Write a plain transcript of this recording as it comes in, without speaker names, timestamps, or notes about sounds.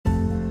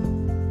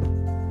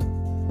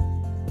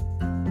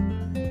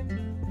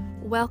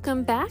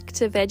Welcome back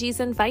to Veggies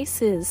and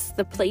Vices,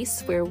 the place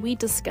where we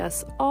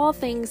discuss all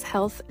things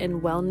health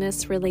and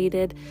wellness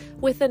related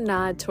with a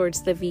nod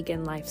towards the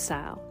vegan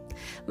lifestyle.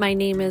 My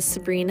name is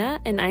Sabrina,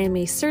 and I am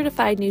a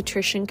certified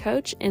nutrition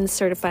coach and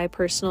certified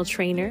personal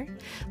trainer.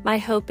 My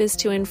hope is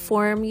to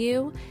inform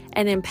you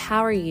and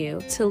empower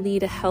you to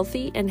lead a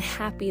healthy and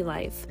happy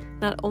life,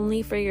 not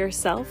only for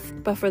yourself,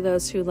 but for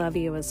those who love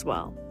you as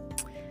well.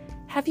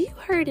 Have you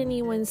heard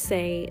anyone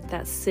say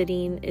that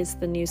sitting is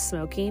the new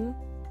smoking?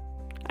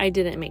 I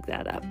didn't make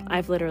that up.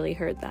 I've literally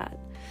heard that.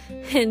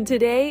 And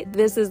today,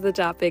 this is the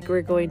topic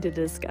we're going to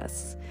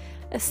discuss.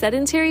 A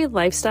sedentary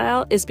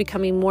lifestyle is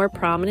becoming more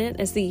prominent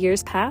as the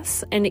years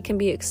pass, and it can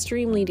be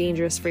extremely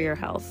dangerous for your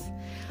health.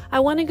 I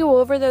want to go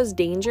over those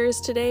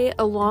dangers today,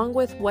 along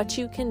with what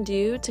you can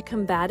do to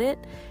combat it,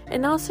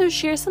 and also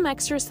share some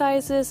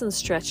exercises and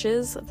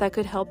stretches that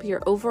could help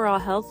your overall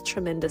health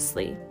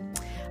tremendously.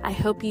 I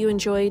hope you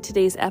enjoy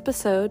today's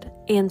episode,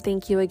 and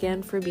thank you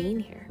again for being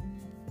here.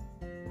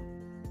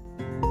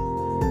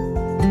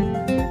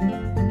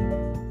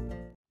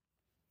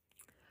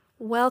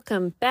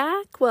 Welcome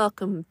back.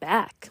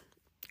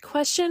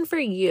 Question for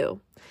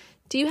you.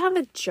 Do you have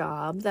a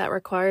job that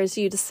requires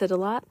you to sit a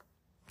lot?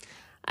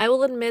 I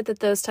will admit that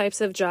those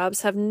types of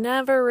jobs have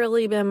never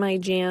really been my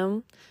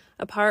jam.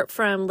 Apart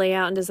from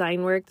layout and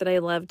design work that I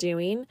love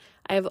doing,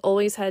 I have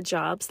always had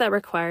jobs that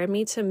required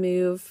me to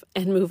move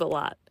a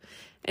lot.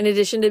 In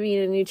addition to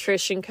being a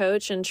nutrition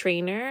coach and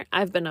trainer,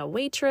 I've been a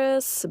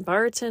waitress, a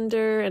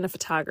bartender, and a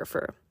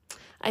photographer.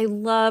 I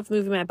love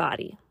moving my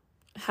body.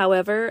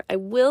 However, I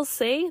will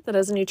say that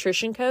as a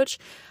nutrition coach,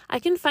 I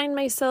can find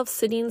myself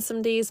sitting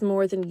some days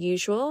more than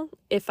usual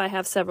if I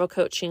have several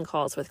coaching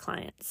calls with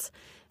clients.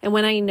 And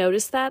when I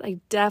notice that, I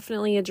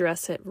definitely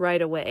address it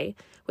right away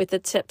with the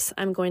tips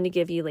I'm going to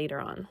give you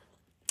later on.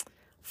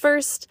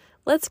 First,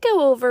 let's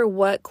go over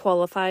what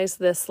qualifies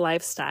this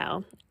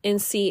lifestyle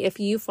and see if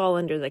you fall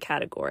under the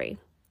category.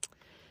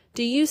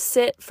 Do you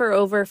sit for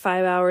over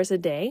 5 hours a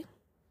day?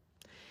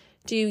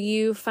 Do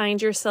you find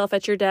yourself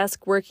at your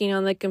desk working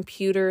on the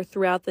computer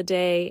throughout the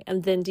day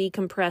and then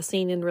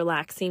decompressing and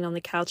relaxing on the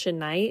couch at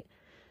night,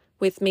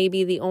 with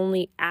maybe the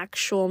only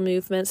actual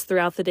movements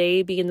throughout the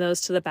day being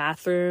those to the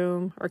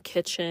bathroom or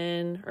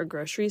kitchen or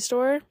grocery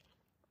store?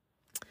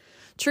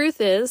 Truth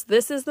is,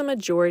 this is the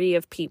majority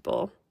of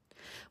people.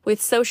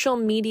 With social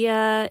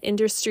media,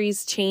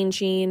 industries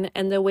changing,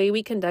 and the way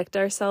we conduct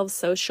ourselves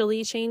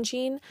socially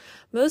changing,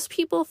 most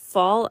people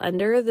fall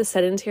under the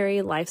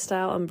sedentary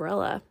lifestyle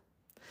umbrella.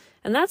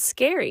 And that's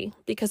scary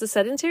because a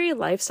sedentary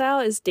lifestyle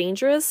is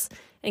dangerous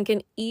and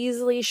can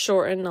easily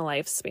shorten a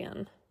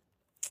lifespan.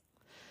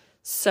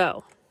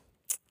 So,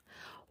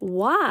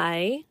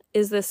 why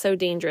is this so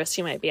dangerous,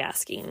 you might be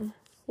asking?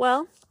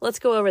 Well, let's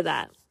go over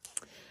that.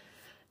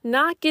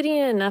 Not getting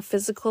enough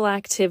physical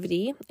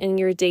activity in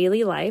your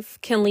daily life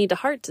can lead to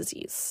heart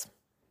disease.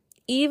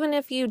 Even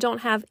if you don't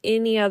have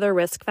any other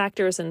risk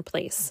factors in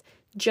place,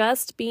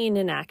 just being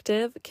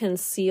inactive can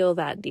seal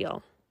that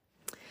deal.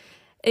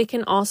 It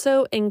can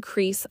also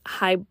increase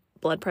high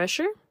blood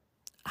pressure,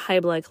 high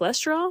blood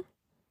cholesterol,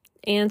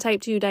 and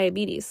type 2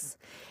 diabetes.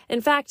 In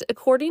fact,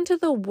 according to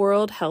the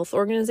World Health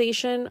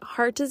Organization,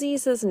 heart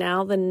disease is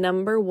now the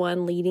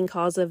 #1 leading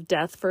cause of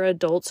death for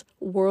adults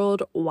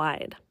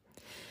worldwide.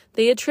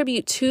 They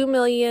attribute 2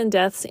 million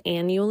deaths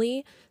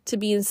annually to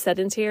being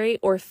sedentary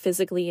or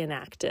physically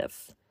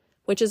inactive,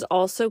 which is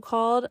also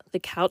called the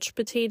couch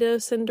potato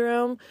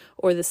syndrome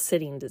or the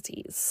sitting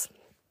disease.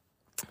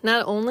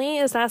 Not only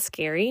is that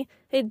scary,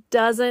 it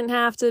doesn't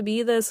have to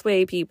be this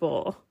way,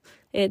 people.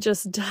 It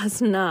just does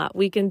not.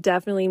 We can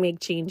definitely make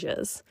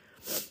changes.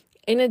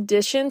 In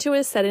addition to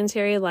a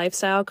sedentary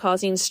lifestyle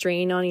causing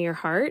strain on your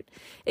heart,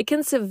 it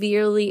can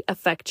severely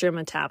affect your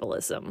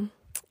metabolism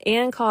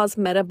and cause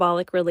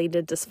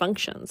metabolic-related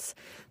dysfunctions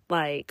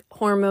like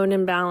hormone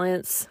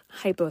imbalance,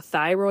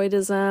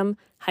 hypothyroidism,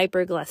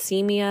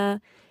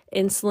 hyperglycemia,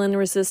 insulin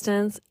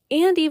resistance,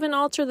 and even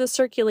alter the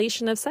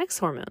circulation of sex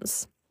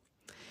hormones.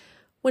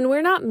 When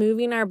we're not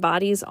moving our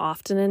bodies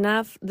often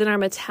enough, then our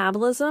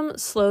metabolism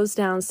slows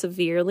down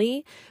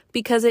severely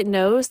because it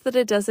knows that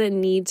it doesn't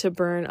need to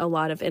burn a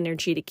lot of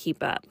energy to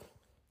keep up.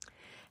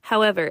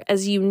 However,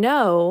 as you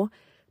know,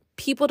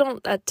 people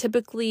don't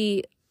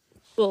typically,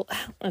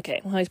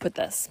 let me put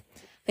this.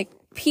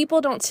 People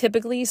don't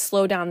typically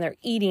slow down their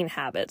eating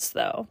habits,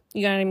 though.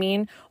 You know what I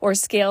mean? Or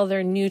scale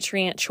their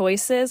nutrient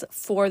choices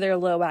for their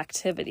low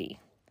activity.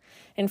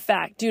 In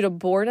fact, due to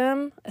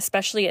boredom,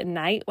 especially at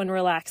night when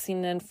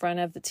relaxing in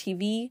front of the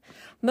TV,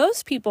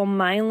 most people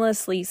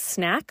mindlessly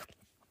snack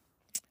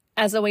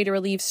as a way to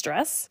relieve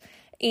stress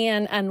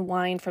and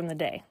unwind from the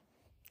day.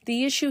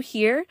 The issue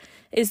here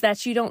is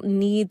that you don't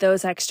need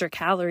those extra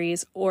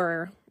calories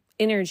or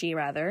energy,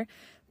 rather,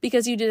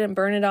 because you didn't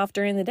burn it off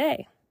during the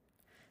day.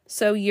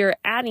 So you're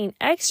adding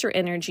extra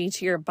energy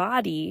to your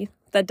body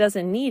that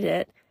doesn't need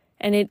it,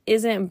 and it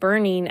isn't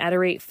burning at a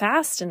rate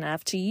fast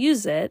enough to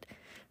use it.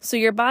 So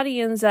your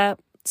body ends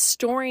up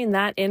storing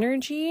that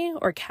energy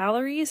or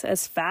calories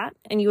as fat,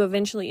 and you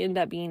eventually end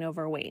up being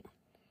overweight.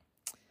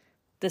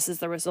 This is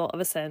the result of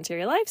a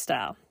sedentary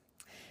lifestyle.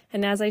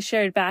 And as I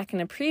shared back in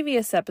a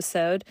previous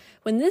episode,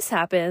 when this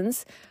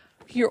happens,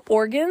 your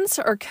organs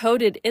are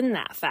coated in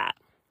that fat,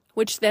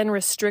 which then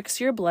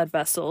restricts your blood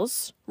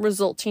vessels,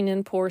 resulting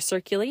in poor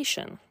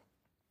circulation.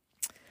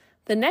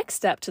 The next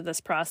step to this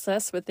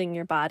process within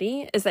your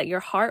body is that your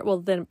heart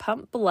will then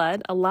pump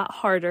blood a lot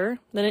harder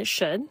than it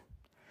should,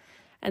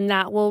 and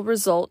that will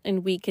result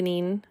in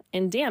weakening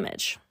and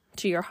damage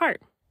to your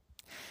heart.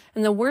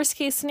 And the worst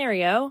case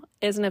scenario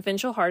is an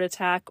eventual heart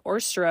attack or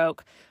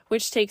stroke,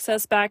 which takes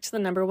us back to the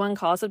number one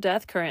cause of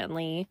death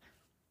currently,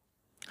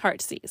 heart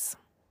disease.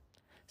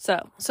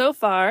 So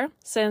far,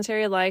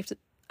 sedentary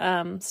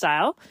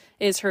lifestyle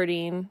is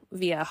hurting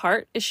via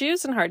heart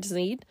issues and heart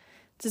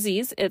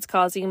disease. It's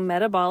causing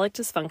metabolic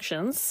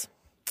dysfunctions.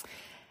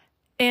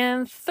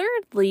 And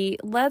thirdly,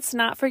 let's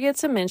not forget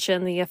to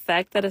mention the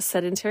effect that a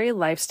sedentary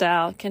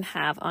lifestyle can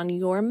have on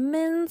your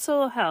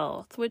mental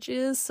health, which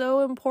is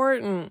so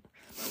important.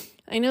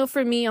 I know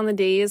for me, on the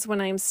days when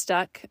I'm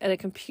stuck at a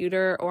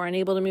computer or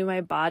unable to move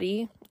my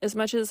body as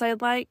much as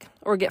I'd like,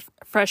 or get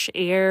fresh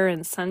air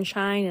and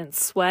sunshine and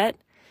sweat,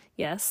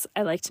 yes,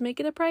 I like to make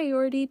it a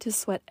priority to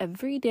sweat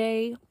every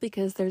day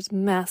because there's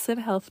massive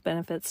health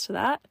benefits to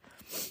that.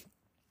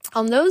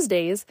 On those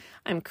days,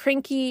 I'm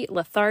cranky,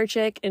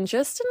 lethargic, and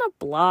just in a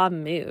blah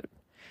mood.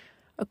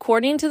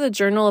 According to the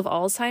Journal of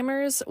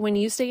Alzheimer's, when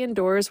you stay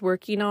indoors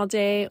working all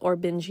day or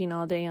binging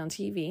all day on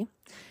TV,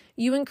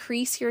 you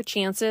increase your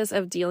chances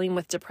of dealing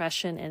with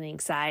depression and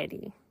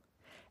anxiety.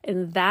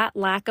 And that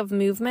lack of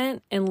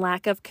movement and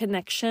lack of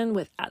connection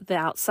with the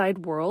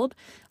outside world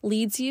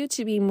leads you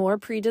to be more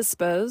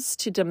predisposed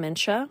to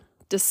dementia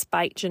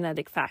despite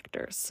genetic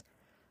factors.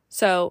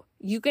 So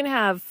you can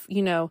have,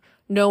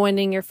 no one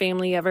in your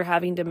family ever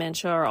having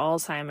dementia or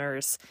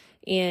Alzheimer's,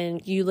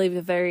 and you live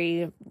a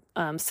very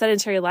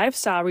sedentary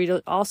lifestyle where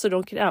you also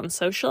don't get out and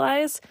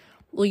socialize.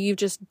 Well, you've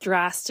just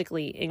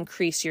drastically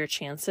increased your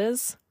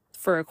chances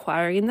for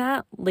acquiring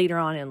that later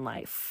on in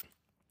life.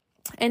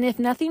 And if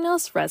nothing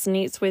else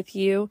resonates with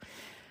you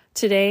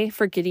today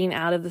for getting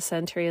out of the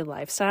sedentary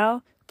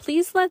lifestyle,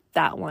 please let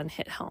that one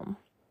hit home.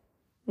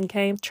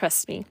 Okay?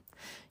 Trust me.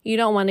 You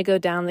don't want to go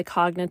down the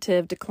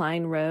cognitive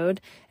decline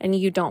road, and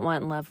you don't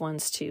want loved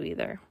ones to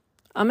either.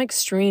 I'm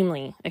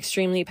extremely,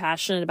 extremely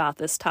passionate about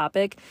this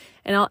topic,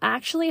 and I'll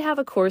actually have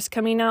a course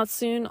coming out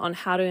soon on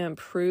how to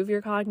improve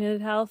your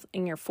cognitive health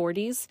in your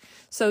 40s,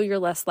 so you're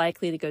less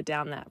likely to go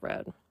down that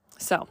road.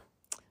 So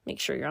make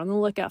sure you're on the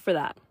lookout for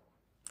that.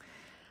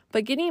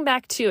 But getting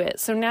back to it,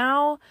 so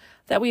now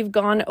that we've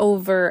gone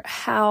over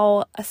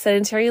how a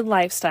sedentary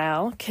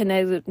lifestyle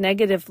can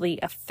negatively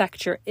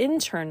affect your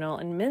internal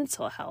and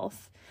mental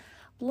health,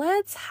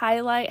 let's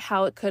highlight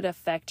how it could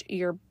affect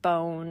your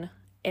bone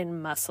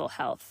and muscle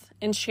health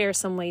and share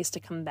some ways to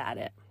combat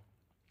it.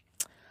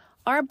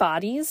 Our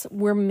bodies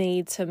were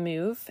made to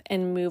move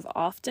and move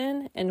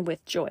often and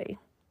with joy.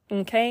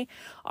 Okay?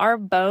 Our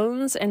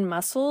bones and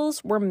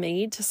muscles were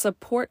made to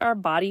support our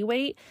body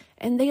weight,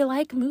 and they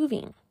like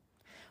moving.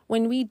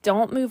 When we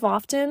don't move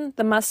often,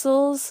 the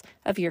muscles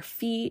of your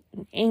feet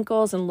and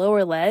ankles and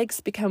lower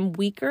legs become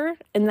weaker,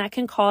 and that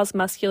can cause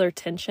muscular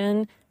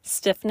tension,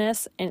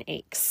 stiffness, and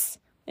aches.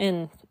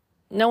 And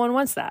no one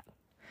wants that.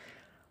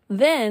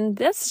 Then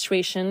this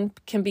situation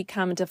can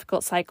become a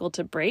difficult cycle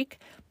to break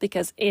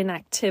because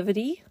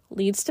inactivity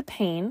leads to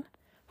pain,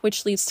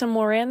 which leads to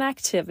more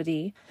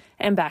inactivity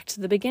and back to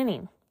the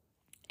beginning.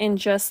 And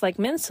just like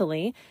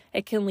mentally,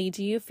 it can lead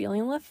to you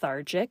feeling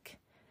lethargic.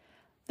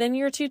 Then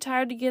you're too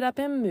tired to get up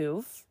and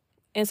move.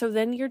 And so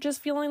then you're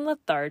just feeling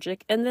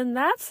lethargic. And then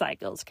that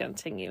cycle is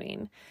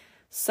continuing.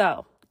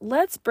 So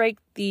let's break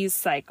these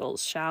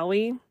cycles, shall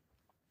we?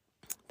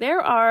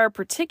 There are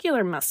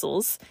particular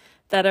muscles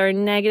that are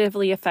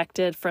negatively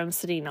affected from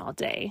sitting all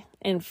day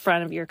in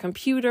front of your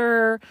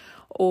computer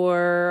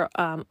or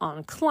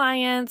on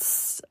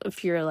clients.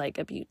 If you're like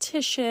a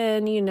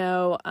beautician,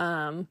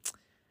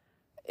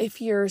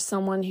 if you're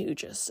someone who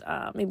just,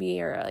 maybe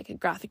you're like a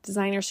graphic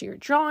designer, so you're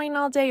drawing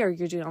all day or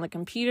you're doing on the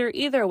computer,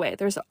 either way,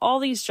 there's all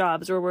these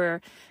jobs where we're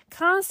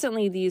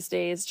constantly these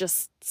days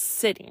just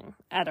sitting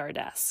at our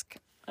desk,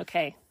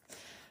 okay?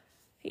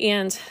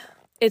 And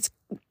it's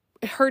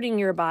hurting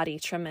your body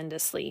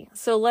tremendously.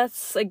 So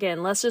let's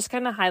just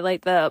kind of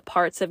highlight the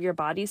parts of your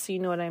body so you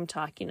know what I'm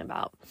talking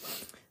about.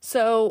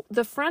 So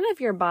the front of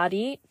your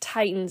body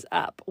tightens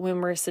up when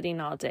we're sitting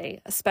all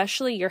day,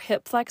 especially your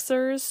hip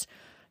flexors,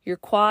 your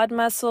quad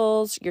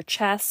muscles, your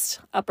chest,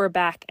 upper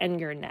back, and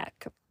your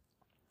neck.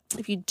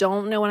 If you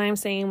don't know what I'm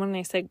saying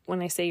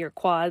when I say your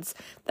quads,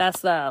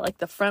 that's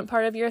the front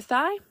part of your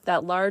thigh,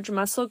 that large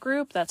muscle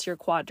group, that's your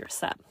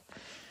quadricep.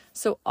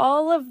 So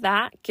all of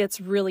that gets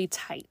really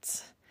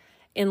tight.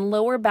 And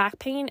lower back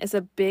pain is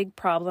a big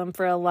problem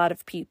for a lot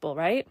of people,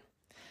 right?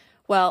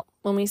 Well,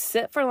 when we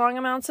sit for long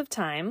amounts of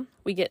time,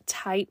 we get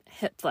tight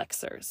hip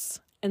flexors,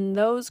 and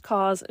those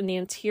cause an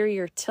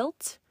anterior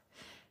tilt.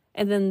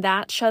 And then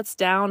that shuts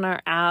down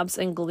our abs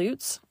and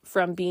glutes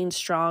from being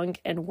strong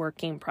and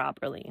working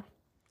properly.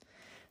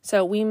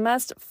 So we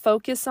must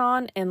focus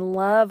on and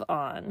love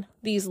on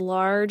these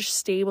large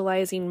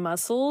stabilizing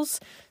muscles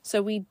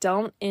so we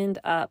don't end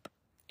up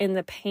in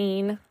the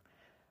pain,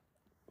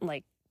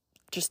 like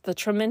just the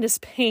tremendous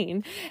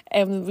pain,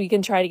 and we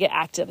can try to get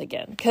active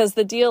again. Because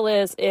the deal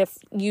is, if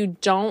you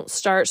don't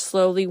start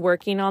slowly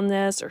working on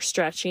this or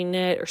stretching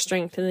it or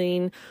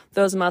strengthening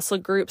those muscle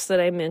groups that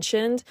I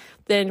mentioned,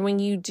 then when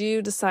you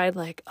do decide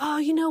like, oh,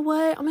 you know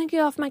what, I'm going to get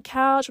off my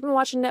couch, I'm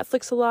watching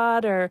Netflix a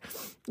lot, or,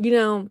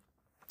 I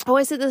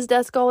always sit at this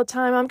desk all the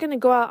time, I'm going to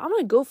go out, I'm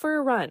going to go for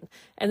a run.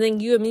 And then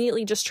you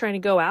immediately just trying to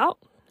go out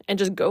and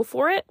just go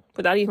for it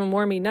without even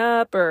warming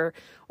up or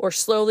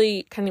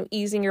slowly kind of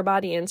easing your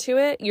body into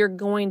it, you're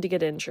going to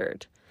get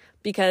injured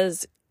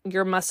because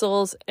your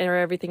muscles and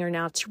everything are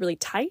now really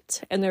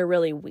tight and they're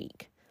really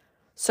weak.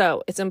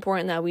 So it's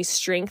important that we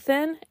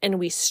strengthen and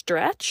we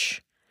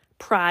stretch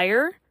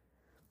prior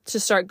to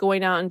start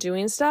going out and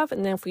doing stuff.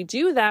 And then if we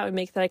do that, we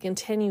make that a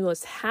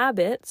continuous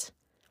habit,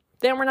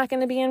 then we're not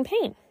going to be in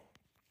pain,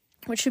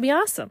 which should be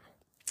awesome.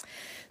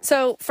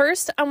 So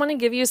first, I want to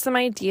give you some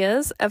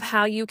ideas of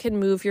how you can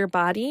move your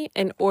body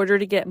in order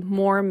to get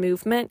more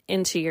movement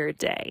into your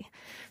day.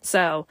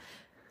 So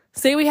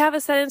say we have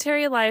a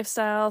sedentary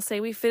lifestyle,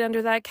 say we fit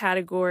under that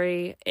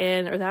category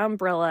or that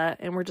umbrella,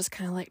 and we're just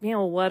kind of like,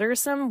 what are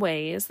some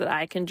ways that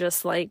I can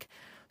just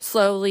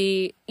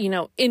slowly,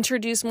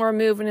 introduce more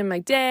movement in my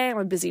day? I'm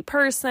a busy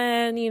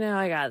person,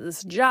 I got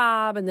this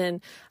job, and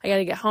then I got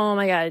to get home,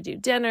 I got to do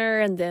dinner,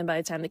 and then by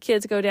the time the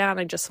kids go down,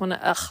 I just want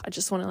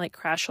to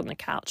crash on the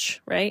couch,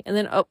 right? And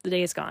then, the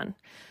day is gone.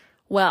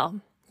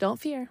 Well, don't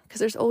fear, because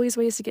there's always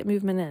ways to get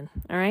movement in,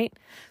 all right?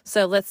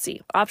 So let's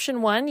see.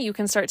 Option 1, you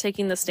can start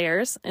taking the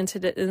stairs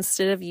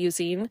instead of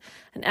using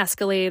an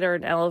escalator or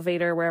an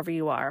elevator wherever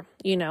you are.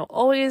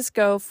 Always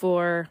go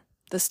for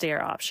the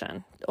stair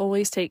option.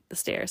 Always take the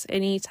stairs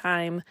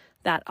anytime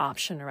that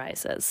option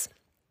arises.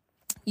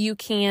 You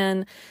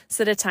can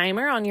set a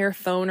timer on your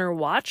phone or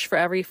watch for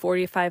every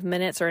 45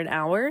 minutes or an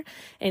hour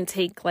and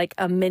take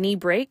a mini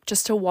break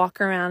just to walk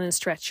around and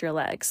stretch your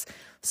legs.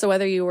 So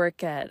whether you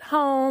work at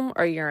home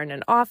or you're in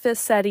an office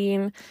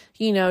setting,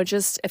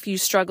 just if you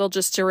struggle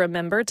just to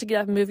remember to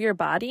get up and move your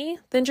body,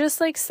 then just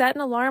set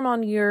an alarm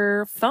on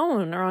your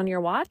phone or on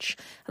your watch.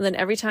 And then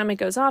every time it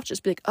goes off,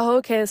 just be like, oh,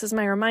 okay, this is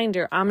my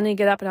reminder. I'm going to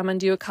get up and I'm going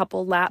to do a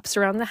couple laps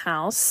around the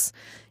house,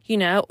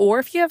 or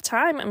if you have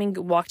time,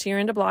 walk to your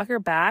end of block or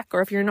back,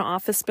 or if you're in an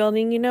office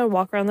building,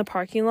 walk around the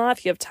parking lot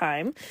if you have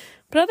time.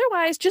 But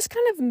otherwise, just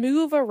kind of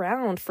move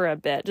around for a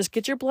bit. Just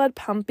get your blood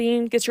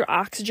pumping, get your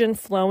oxygen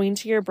flowing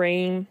to your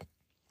brain,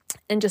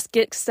 and just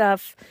get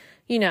stuff,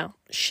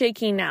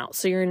 shaking out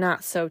so you're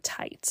not so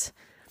tight.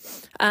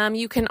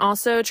 You can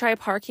also try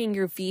parking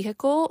your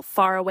vehicle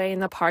far away in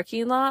the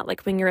parking lot,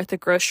 like when you're at the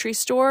grocery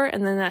store,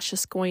 and then that's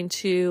just going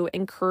to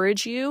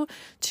encourage you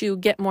to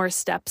get more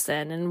steps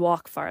in and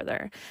walk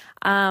farther.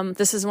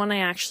 This is one I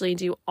actually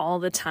do all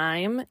the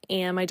time,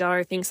 and my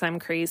daughter thinks I'm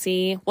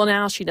crazy. Well,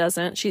 now she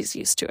doesn't. She's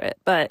used to it,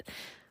 but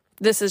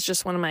this is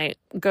just one of my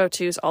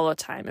go-tos all the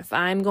time. If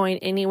I'm going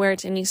anywhere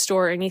to any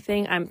store or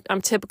anything,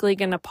 I'm typically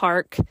going to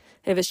park,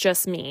 if it's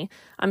just me,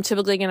 I'm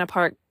typically going to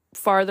park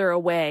farther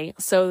away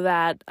so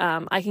that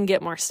I can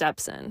get more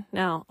steps in.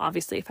 Now,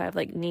 obviously, if I have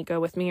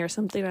Nico with me or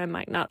something, I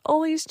might not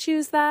always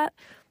choose that,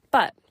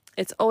 but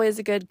it's always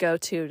a good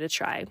go-to to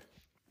try.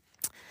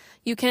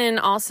 You can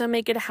also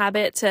make it a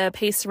habit to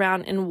pace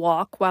around and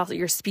walk while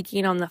you're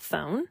speaking on the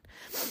phone.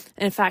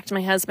 In fact,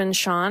 my husband,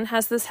 Sean,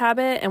 has this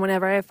habit, and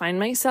whenever I find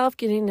myself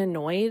getting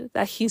annoyed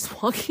that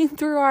he's walking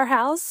through our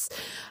house,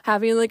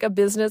 having a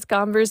business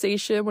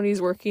conversation when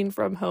he's working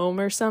from home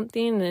or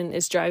something and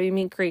it's driving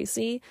me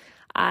crazy,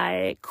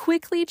 I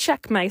quickly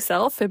check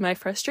myself in my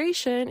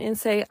frustration and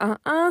say,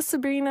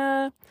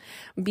 Sabrina,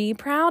 be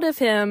proud of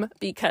him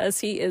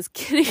because he is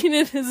getting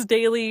in his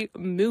daily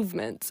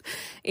movement.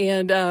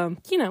 And,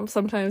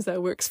 sometimes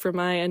that works for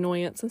my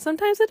annoyance and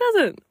sometimes it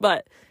doesn't,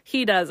 but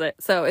he does it.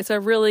 So it's a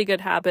really good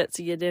habit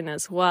to get in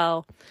as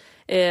well.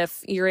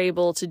 If you're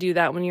able to do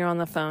that when you're on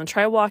the phone,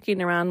 try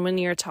walking around when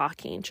you're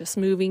talking, just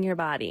moving your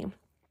body.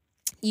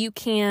 You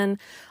can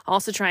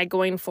also try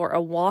going for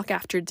a walk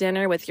after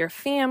dinner with your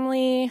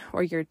family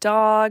or your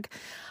dog.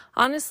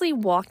 Honestly,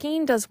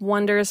 walking does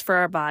wonders for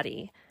our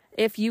body.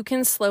 If you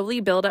can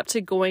slowly build up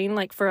to going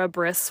for a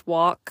brisk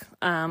walk,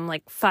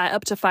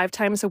 up to 5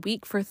 times a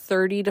week for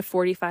 30 to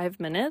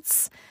 45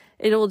 minutes,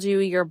 it'll do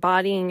your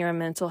body and your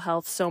mental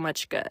health so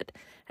much good.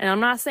 And I'm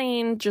not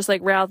saying just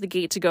right out the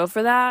gate to go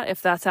for that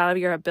if that's out of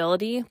your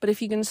ability, but if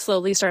you can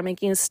slowly start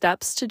making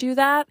steps to do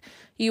that,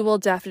 you will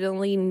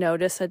definitely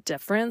notice a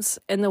difference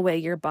in the way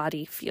your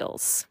body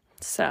feels.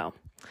 So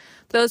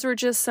those were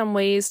just some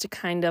ways to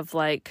kind of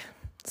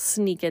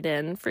sneak it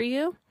in for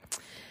you.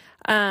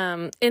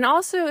 And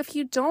also, if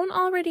you don't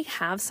already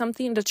have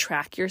something to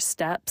track your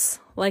steps,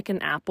 like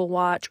an Apple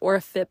Watch or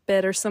a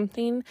Fitbit or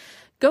something,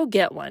 go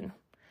get one.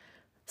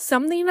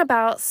 Something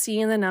about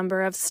seeing the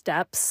number of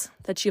steps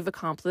that you've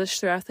accomplished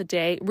throughout the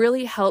day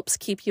really helps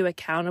keep you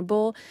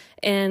accountable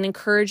and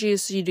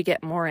encourages you to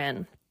get more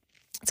in.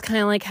 It's kind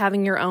of like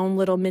having your own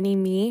little mini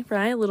me,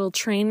 right? Little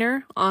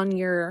trainer on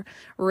your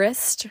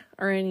wrist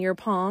or in your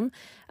palm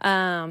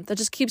that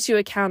just keeps you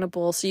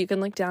accountable. So you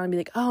can look down and be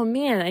like, oh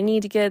man, I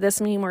need to get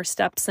this many more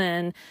steps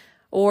in.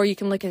 Or you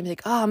can look at it and be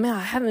like, oh man,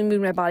 I haven't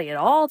moved my body at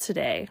all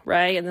today,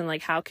 right? And then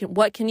like,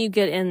 what can you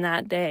get in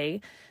that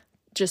day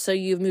just so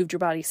you've moved your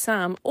body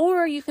some?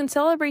 Or you can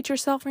celebrate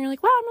yourself and you're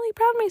like, wow, I'm really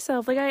proud of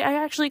myself. Like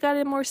I actually got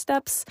in more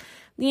steps,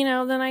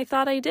 than I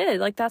thought I did.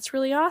 Like that's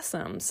really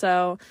awesome.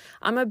 So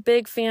I'm a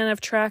big fan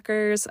of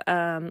trackers.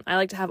 I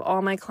like to have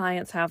all my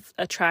clients have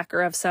a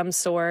tracker of some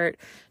sort,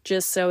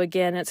 just so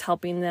again, it's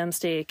helping them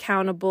stay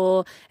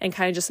accountable and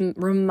kind of just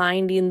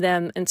reminding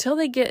them until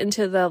they get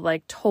into the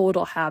like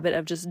total habit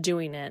of just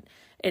doing it.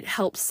 It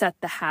helps set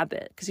the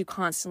habit because you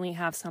constantly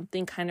have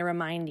something kind of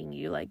reminding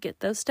you, like get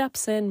those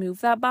steps in,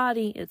 move that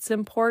body. It's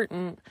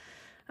important.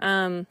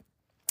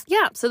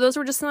 So those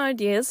were just some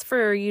ideas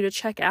for you to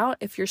check out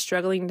if you're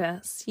struggling to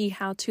see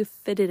how to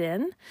fit it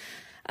in.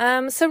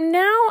 So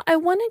now I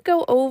want to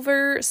go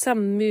over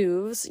some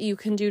moves you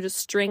can do to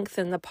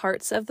strengthen the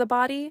parts of the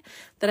body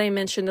that I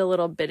mentioned a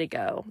little bit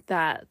ago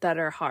that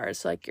are hard.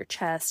 So like your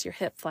chest, your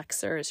hip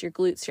flexors, your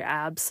glutes, your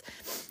abs.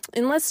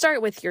 And let's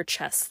start with your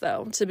chest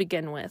though, to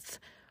begin with.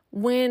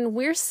 When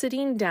we're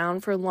sitting down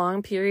for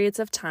long periods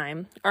of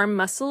time, our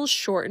muscles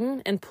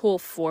shorten and pull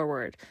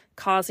forward,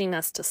 causing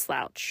us to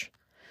slouch.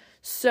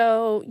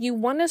 So you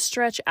want to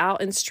stretch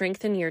out and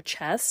strengthen your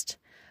chest.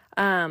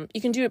 You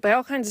can do it by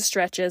all kinds of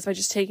stretches, by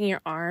just taking your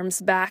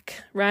arms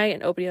back, right,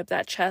 and opening up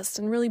that chest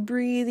and really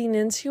breathing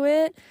into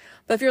it.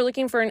 But if you're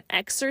looking for an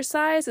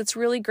exercise, it's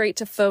really great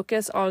to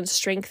focus on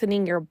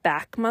strengthening your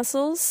back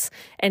muscles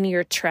and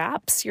your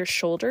traps, your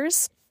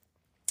shoulders.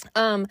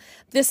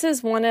 This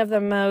is one of the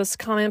most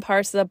common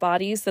parts of the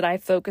bodies that I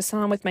focus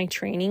on with my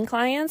training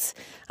clients,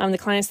 the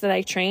clients that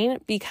I train,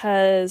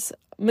 because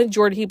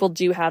majority of people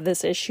do have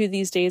this issue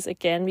these days,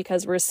 again,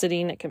 because we're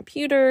sitting at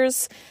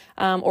computers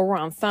or we're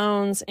on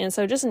phones. And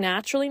so just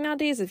naturally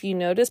nowadays, if you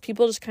notice,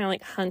 people just kind of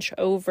like hunch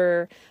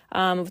over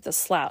with a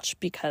slouch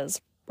because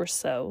we're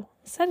so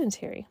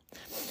sedentary.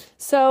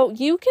 So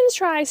you can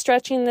try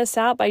stretching this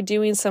out by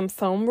doing some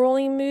foam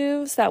rolling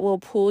moves that will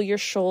pull your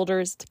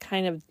shoulders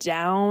kind of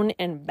down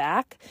and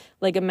back.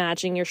 Like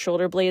imagine your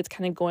shoulder blades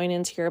kind of going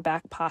into your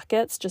back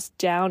pockets, just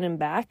down and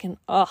back. And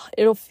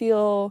it'll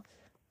feel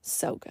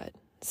so good.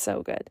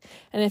 So good.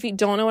 And if you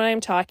don't know what I'm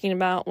talking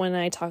about when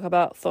I talk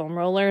about foam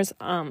rollers,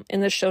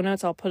 in the show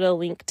notes, I'll put a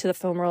link to the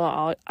foam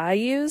roller I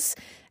use,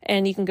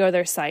 and you can go to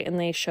their site and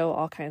they show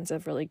all kinds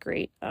of really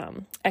great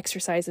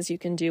exercises you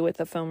can do with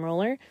a foam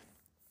roller.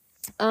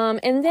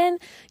 And then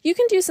you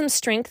can do some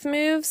strength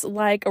moves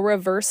like a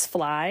reverse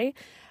fly.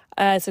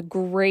 It's a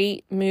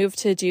great move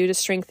to do to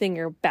strengthen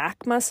your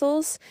back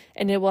muscles,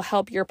 and it will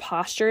help your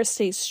posture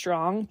stay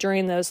strong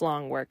during those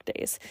long work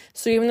days.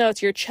 So even though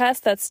it's your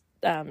chest that's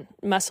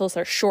muscles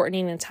are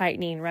shortening and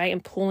tightening, right,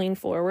 and pulling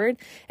forward,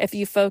 if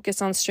you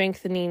focus on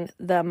strengthening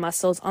the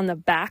muscles on the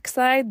back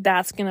side,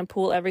 that's going to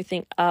pull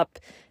everything up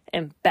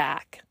and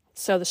back.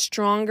 So the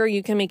stronger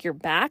you can make your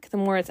back, the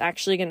more it's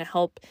actually going to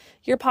help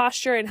your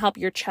posture and help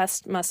your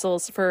chest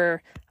muscles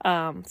for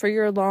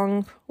your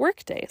long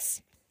work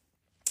days.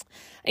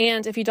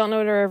 And if you don't know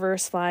what a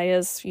reverse fly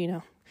is,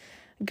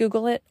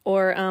 Google it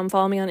or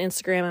follow me on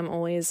Instagram. I'm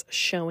always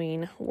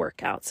showing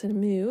workouts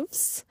and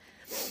moves.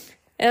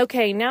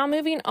 Okay, now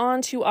moving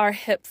on to our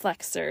hip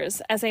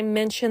flexors. As I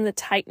mentioned, the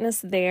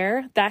tightness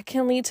there, that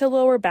can lead to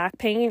lower back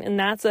pain, and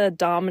that's a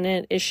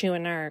dominant issue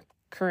in our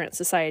current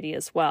society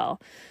as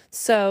well.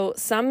 So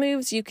some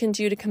moves you can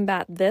do to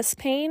combat this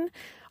pain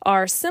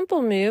are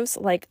simple moves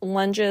like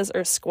lunges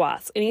or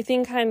squats.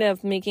 Anything kind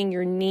of making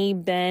your knee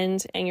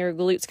bend and your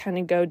glutes kind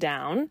of go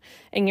down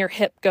and your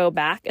hip go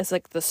back is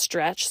like the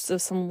stretch. So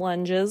some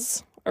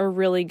lunges are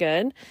really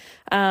good.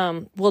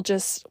 We'll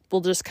just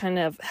kind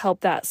of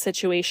help that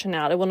situation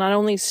out. It will not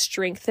only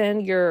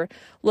strengthen your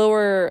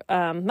lower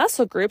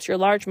muscle groups, your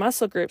large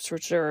muscle groups,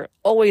 which are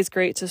always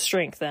great to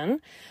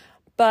strengthen,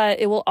 but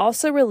it will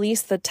also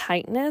release the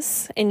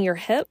tightness in your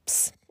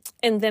hips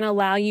and then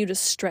allow you to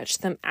stretch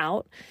them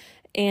out.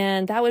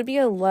 And that would be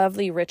a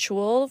lovely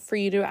ritual for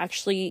you to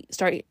actually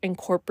start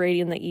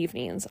incorporating in the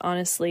evenings.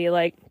 Honestly,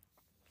 like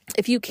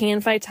if you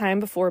can find time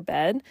before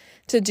bed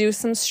to do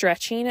some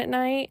stretching at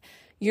night,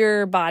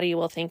 your body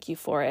will thank you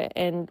for it.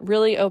 And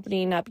really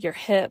opening up your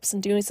hips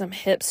and doing some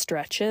hip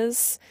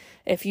stretches.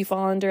 If you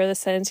fall under the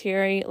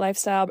sedentary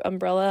lifestyle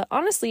umbrella,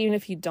 honestly, even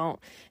if you don't,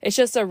 it's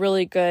just a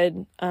really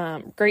good,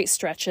 great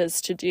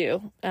stretches to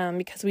do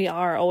because we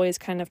are always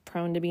kind of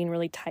prone to being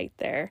really tight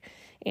there.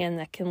 And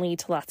that can lead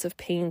to lots of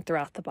pain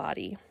throughout the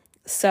body.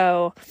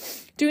 So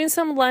doing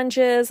some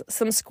lunges,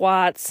 some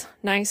squats,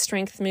 nice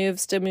strength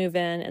moves to move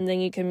in, and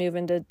then you can move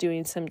into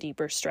doing some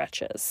deeper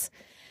stretches.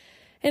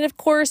 And of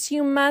course,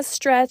 you must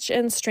stretch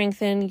and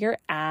strengthen your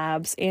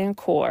abs and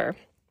core.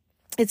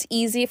 It's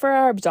easy for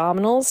our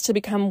abdominals to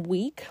become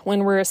weak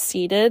when we're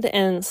seated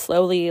and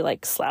slowly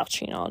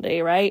slouching all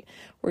day, right?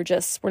 We're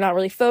not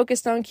really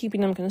focused on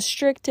keeping them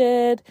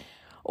constricted.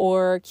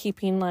 or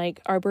keeping like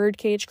our bird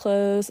cage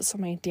closed. So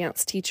my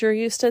dance teacher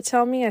used to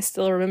tell me, I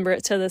still remember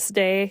it to this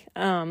day.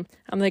 I'm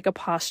like a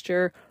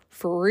posture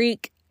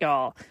freak,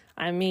 y'all.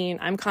 I mean,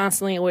 I'm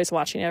constantly always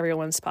watching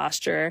everyone's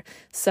posture.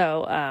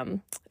 So,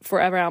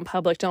 forever out in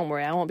public, don't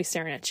worry, I won't be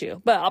staring at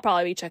you, but I'll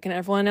probably be checking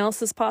everyone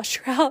else's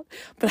posture out.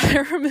 But I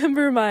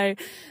remember my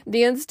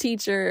dance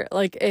teacher,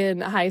 like in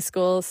high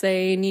school,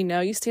 saying,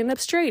 you stand up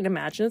straight.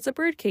 Imagine it's a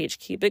bird cage.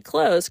 Keep it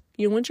closed.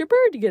 You want your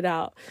bird to get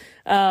out.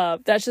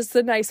 That's just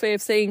a nice way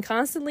of saying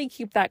constantly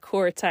keep that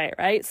core tight,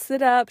 right?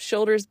 Sit up,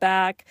 shoulders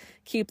back,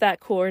 keep that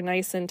core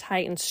nice and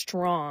tight and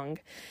strong.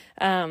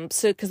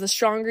 Because the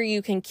stronger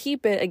you can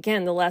keep it,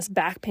 again, the less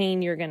back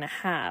pain you're going to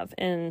have.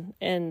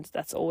 And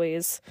that's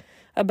always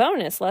a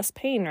bonus, less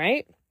pain,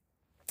 right?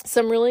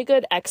 Some really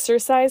good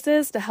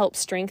exercises to help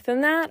strengthen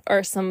that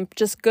are some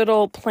just good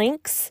old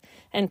planks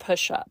and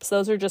push-ups.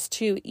 Those are just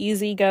two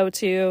easy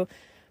go-to.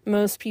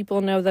 Most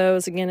people know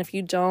those. Again, if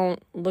you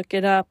don't, look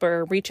it up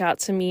or reach out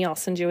to me. I'll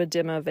send you a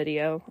demo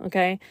video,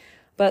 okay?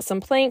 But some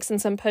planks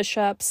and some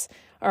push-ups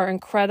are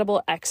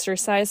incredible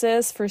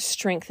exercises for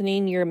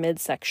strengthening your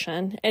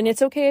midsection. And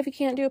it's okay if you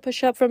can't do a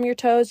push-up from your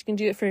toes. You can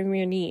do it from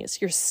your knees.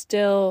 You're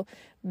still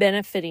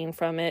benefiting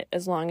from it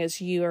as long as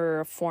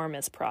your form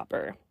is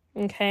proper.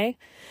 Okay?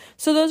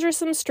 So those are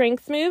some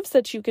strength moves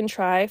that you can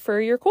try for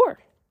your core.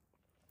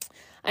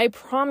 I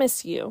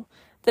promise you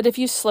that if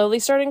you slowly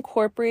start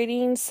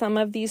incorporating some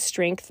of these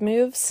strength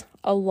moves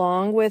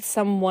along with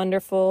some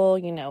wonderful,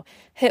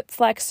 hip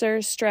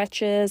flexors,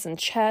 stretches, and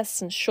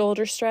chest and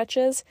shoulder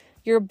stretches,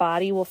 your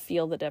body will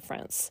feel the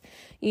difference.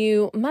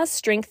 You must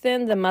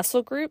strengthen the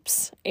muscle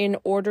groups in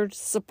order to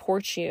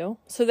support you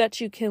so that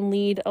you can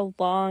lead a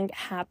long,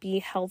 happy,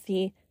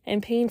 healthy,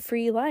 and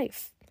pain-free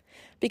life.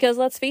 Because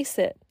let's face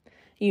it,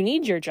 you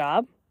need your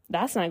job.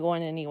 That's not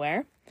going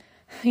anywhere.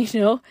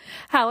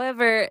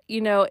 However,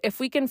 if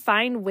we can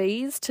find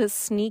ways to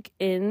sneak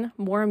in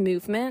more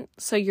movement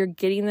so you're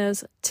getting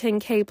those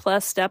 10K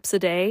plus steps a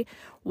day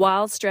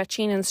while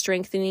stretching and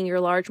strengthening your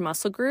large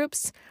muscle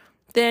groups,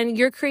 then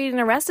you're creating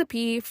a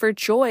recipe for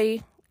joy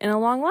in a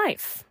long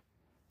life.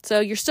 So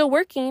you're still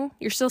working,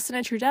 you're still sitting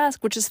at your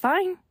desk, which is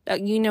fine.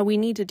 We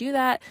need to do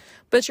that,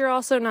 but you're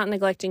also not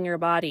neglecting your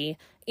body.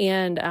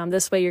 And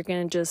this way you're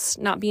going to just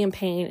not be in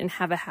pain and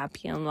have a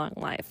happy and long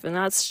life. And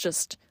that's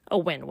just a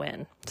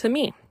win-win to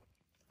me.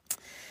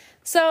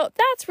 So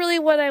that's really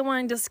what I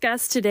want to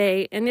discuss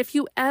today. And if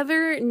you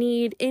ever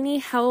need any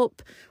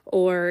help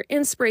or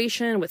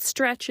inspiration with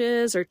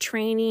stretches or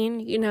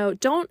training,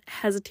 don't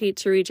hesitate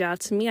to reach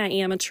out to me. I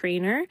am a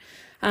trainer.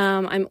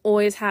 I'm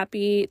always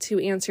happy to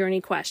answer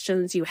any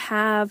questions you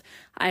have.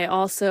 I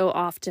also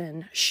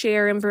often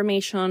share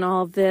information on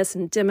all of this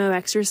and demo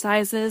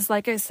exercises,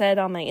 like I said,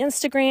 on my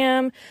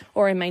Instagram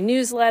or in my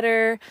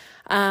newsletter.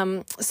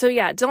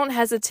 Don't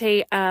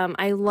hesitate.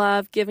 I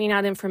love giving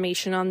out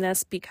information on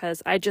this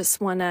because I just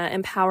want to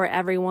empower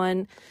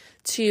everyone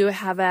to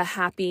have a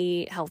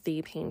happy,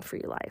 healthy,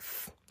 pain-free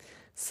life.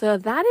 So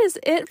that is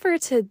it for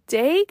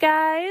today,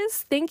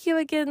 guys. Thank you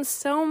again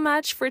so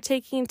much for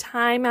taking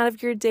time out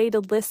of your day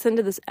to listen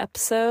to this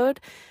episode.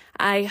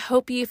 I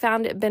hope you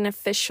found it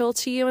beneficial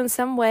to you in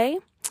some way.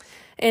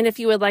 And if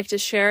you would like to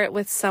share it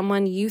with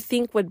someone you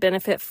think would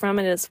benefit from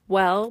it as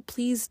well,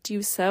 please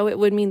do so. It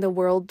would mean the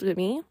world to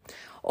me.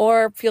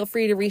 Or feel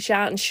free to reach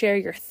out and share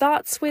your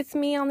thoughts with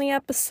me on the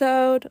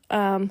episode,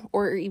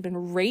 or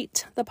even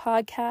rate the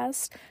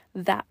podcast.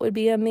 That would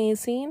be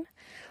amazing.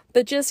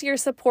 But just your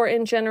support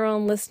in general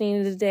and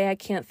listening today, I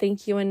can't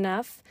thank you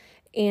enough.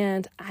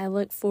 And I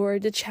look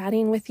forward to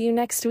chatting with you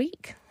next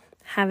week.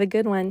 Have a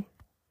good one.